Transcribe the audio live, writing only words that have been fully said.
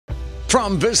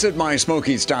From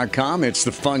visitmysmokies.com, it's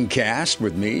the Fun Cast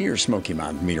with me, your Smoky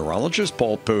Mountain meteorologist,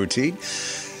 Paul Poteet.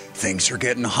 Things are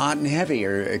getting hot and heavy,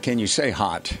 or can you say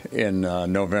hot in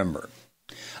November?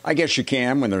 I guess you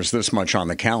can when there's this much on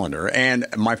the calendar. And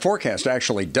my forecast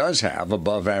actually does have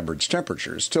above average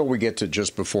temperatures till we get to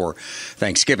just before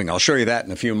Thanksgiving. I'll show you that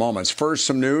in a few moments. First,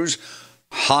 some news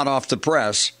hot off the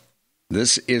press.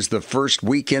 This is the first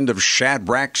weekend of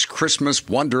Shadrack's Christmas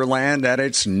Wonderland at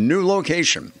its new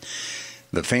location.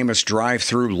 The famous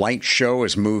drive-through light show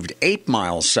has moved 8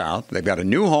 miles south. They've got a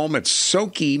new home at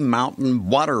Smoky Mountain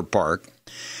Water Park,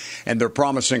 and they're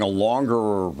promising a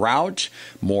longer route,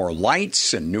 more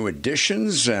lights, and new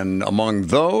additions. And among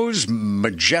those,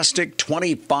 majestic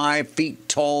 25 feet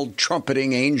tall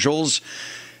trumpeting angels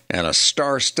and a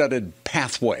star-studded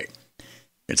pathway.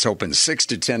 It's open 6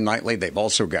 to 10 nightly. They've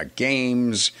also got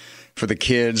games for the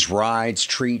kids, rides,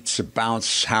 treats, a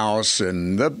bounce house,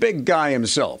 and the big guy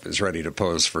himself is ready to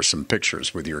pose for some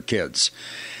pictures with your kids.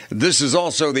 This is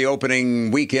also the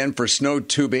opening weekend for snow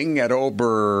tubing at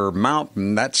Ober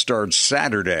Mountain. That starts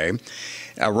Saturday.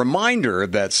 A reminder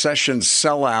that sessions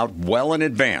sell out well in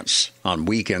advance on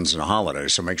weekends and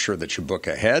holidays, so make sure that you book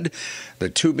ahead. The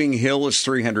tubing hill is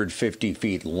 350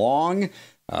 feet long.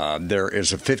 There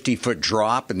is a 50-foot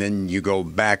drop, and then you go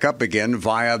back up again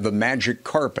via the magic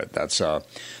carpet. That's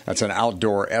an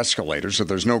outdoor escalator, so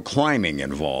there's no climbing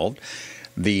involved.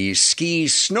 The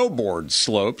ski-snowboard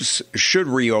slopes should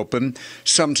reopen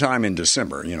sometime in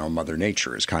December. You know, Mother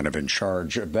Nature is kind of in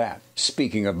charge of that.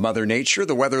 Speaking of Mother Nature,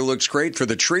 the weather looks great for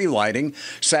the tree lighting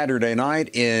Saturday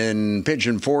night in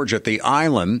Pigeon Forge at the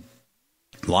Island.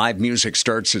 Live music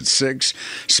starts at 6.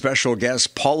 Special guests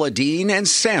Paula Deen and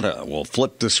Santa will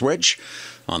flip the switch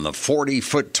on the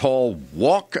 40-foot-tall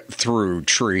walk-through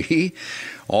tree.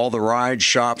 All the rides,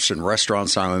 shops, and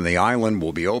restaurants on the island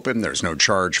will be open. There's no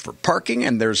charge for parking,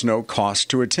 and there's no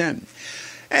cost to attend.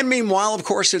 And meanwhile, of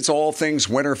course, it's all things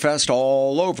Winterfest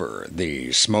all over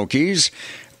the Smokies.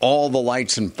 All the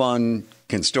lights and fun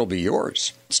can still be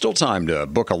yours. Still time to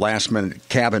book a last-minute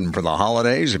cabin for the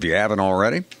holidays if you haven't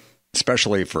already,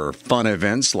 especially for fun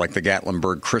events like the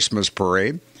Gatlinburg Christmas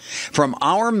Parade. From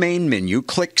our main menu,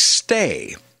 click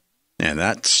Stay, and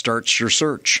that starts your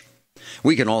search.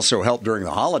 We can also help during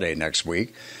the holiday next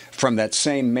week. From that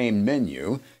same main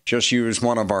menu, just use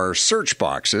one of our search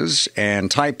boxes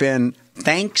and type in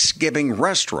Thanksgiving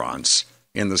restaurants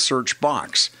in the search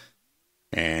box.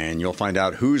 And you'll find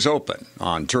out who's open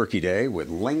on Turkey Day with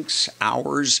links,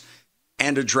 hours,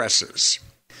 and addresses.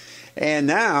 And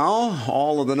now,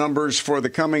 all of the numbers for the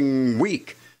coming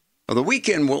week. Well, the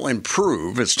weekend will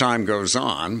improve as time goes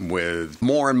on, with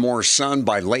more and more sun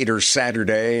by later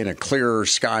Saturday and a clearer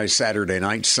sky Saturday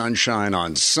night, sunshine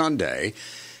on Sunday.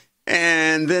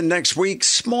 And then next week,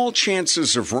 small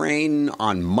chances of rain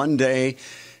on Monday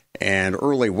and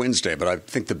early Wednesday. But I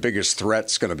think the biggest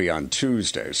threat's going to be on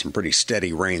Tuesday. Some pretty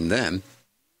steady rain then.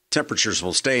 Temperatures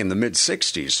will stay in the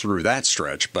mid-60s through that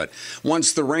stretch, but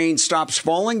once the rain stops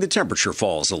falling, the temperature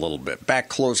falls a little bit, back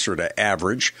closer to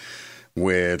average,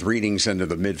 with readings into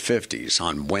the mid-50s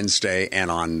on Wednesday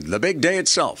and on the big day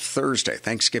itself, Thursday.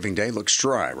 Thanksgiving Day looks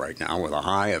dry right now with a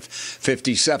high of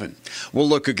 57. We'll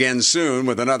look again soon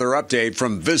with another update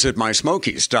from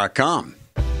visitmysmokies.com.